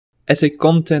As a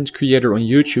content creator on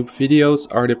YouTube, videos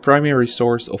are the primary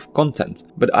source of content,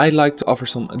 but I like to offer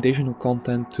some additional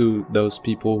content to those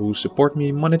people who support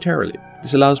me monetarily.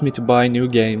 This allows me to buy new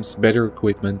games, better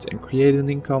equipment and create an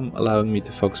income, allowing me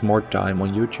to focus more time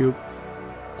on YouTube,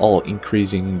 all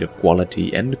increasing the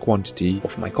quality and the quantity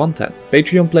of my content.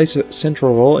 Patreon plays a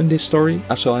central role in this story,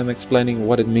 so I'm explaining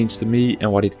what it means to me and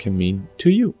what it can mean to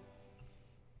you.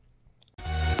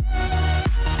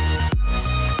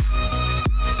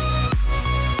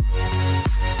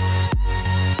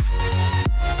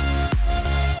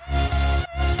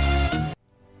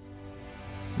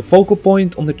 The focal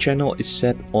point on the channel is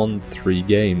set on 3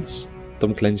 games: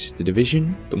 Tom Clancy's The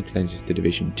Division, Tom Clancy's The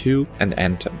Division 2 and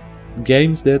Anthem.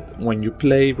 Games that, when you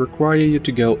play, require you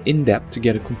to go in depth to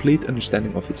get a complete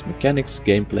understanding of its mechanics,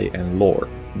 gameplay and lore.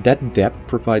 That depth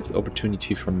provides the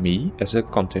opportunity for me, as a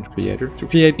content creator, to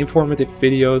create informative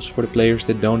videos for the players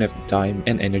that don't have the time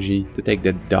and energy to take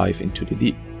that dive into the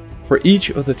deep. For each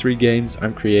of the 3 games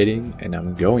I'm creating, and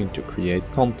I'm going to create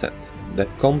content. That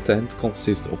content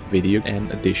consists of video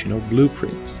and additional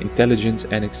blueprints, intelligence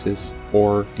annexes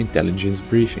or intelligence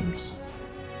briefings.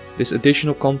 This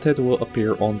additional content will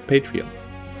appear on Patreon.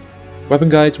 Weapon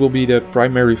guides will be the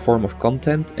primary form of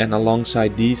content, and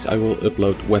alongside these I will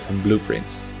upload weapon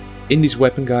blueprints. In these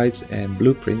weapon guides and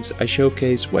blueprints I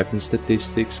showcase weapon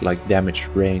statistics like damage,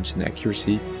 range and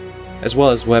accuracy, as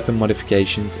well as weapon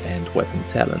modifications and weapon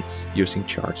talents using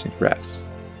charts and graphs.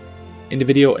 In the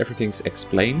video everything's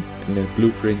explained and the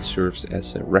blueprint serves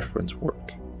as a reference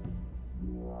work.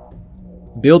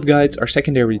 Build guides are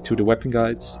secondary to the weapon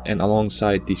guides, and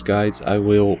alongside these guides I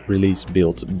will release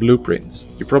build blueprints.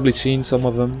 You've probably seen some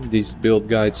of them. These build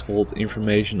guides hold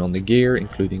information on the gear,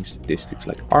 including statistics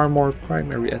like armor,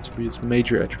 primary attributes,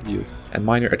 major attributes and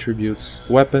minor attributes,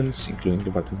 weapons, including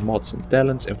the weapon mods and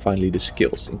talents, and finally the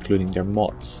skills, including their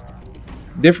mods.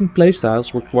 Different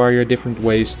playstyles require different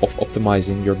ways of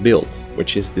optimizing your build,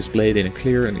 which is displayed in a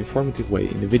clear and informative way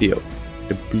in the video.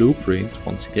 The blueprint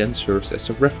once again serves as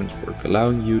a reference work,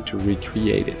 allowing you to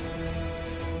recreate it.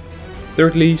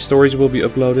 Thirdly, stories will be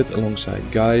uploaded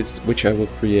alongside guides, which I will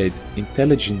create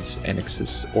intelligence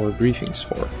annexes or briefings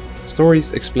for.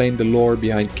 Stories explain the lore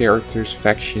behind characters,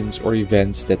 factions or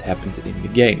events that happened in the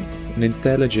game. An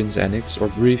intelligence annex or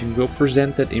briefing will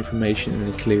present that information in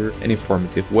a clear and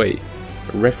informative way.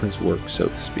 A reference work, so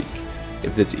to speak,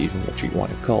 if that's even what you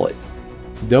want to call it.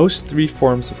 Those 3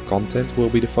 forms of content will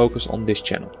be the focus on this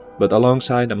channel, but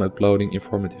alongside I'm uploading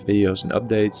informative videos and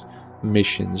updates,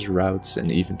 missions, routes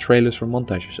and even trailers for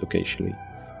montages occasionally.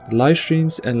 Live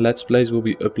streams and let's plays will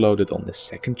be uploaded on the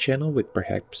second channel, with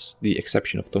perhaps the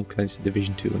exception of Tom Clancy's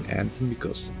Division 2 and Anthem,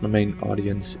 because my main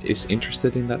audience is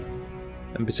interested in that.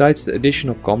 And besides the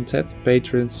additional content,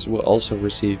 patrons will also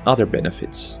receive other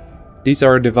benefits. These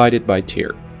are divided by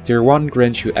tier. Tier 1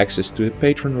 grants you access to the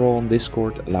patron role on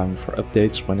Discord, allowing for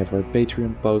updates whenever a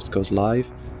Patreon post goes live,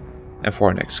 and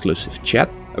for an exclusive chat,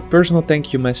 a personal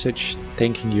thank you message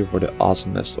thanking you for the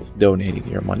awesomeness of donating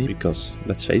your money, because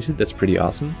let's face it, that's pretty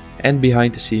awesome, and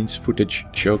behind the scenes footage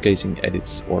showcasing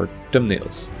edits or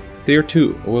thumbnails. Tier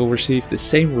 2 will receive the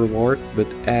same reward but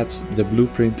adds the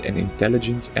blueprint and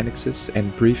intelligence annexes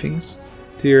and briefings.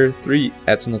 Tier 3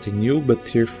 adds nothing new, but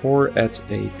Tier 4 adds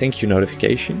a thank you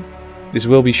notification. This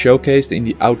will be showcased in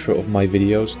the outro of my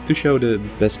videos to show the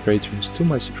best patrons to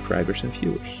my subscribers and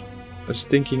viewers. I was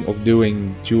thinking of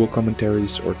doing dual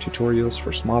commentaries or tutorials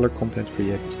for smaller content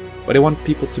creators, but I want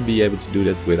people to be able to do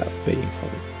that without paying for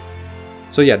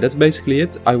it. So yeah, that's basically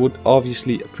it. I would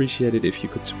obviously appreciate it if you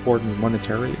could support me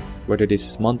monetarily, whether this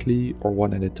is monthly or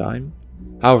one at a time.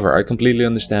 However, I completely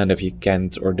understand if you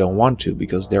can't or don't want to,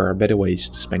 because there are better ways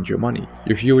to spend your money.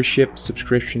 Your viewership,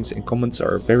 subscriptions and comments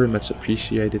are very much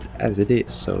appreciated as it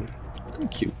is, so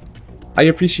thank you. I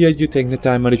appreciate you taking the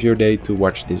time out of your day to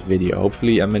watch this video.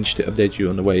 Hopefully I managed to update you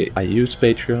on the way I use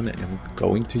Patreon and I'm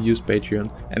going to use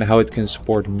Patreon, and how it can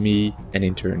support me and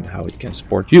in turn how it can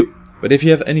support you. But if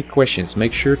you have any questions,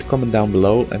 make sure to comment down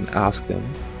below and ask them.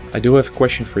 I do have a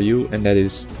question for you, and that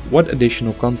is, what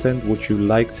additional content would you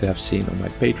like to have seen on my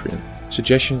Patreon?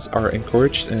 Suggestions are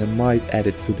encouraged and I might add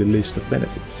it to the list of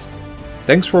benefits.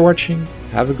 Thanks for watching,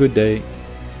 have a good day,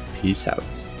 peace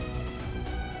out.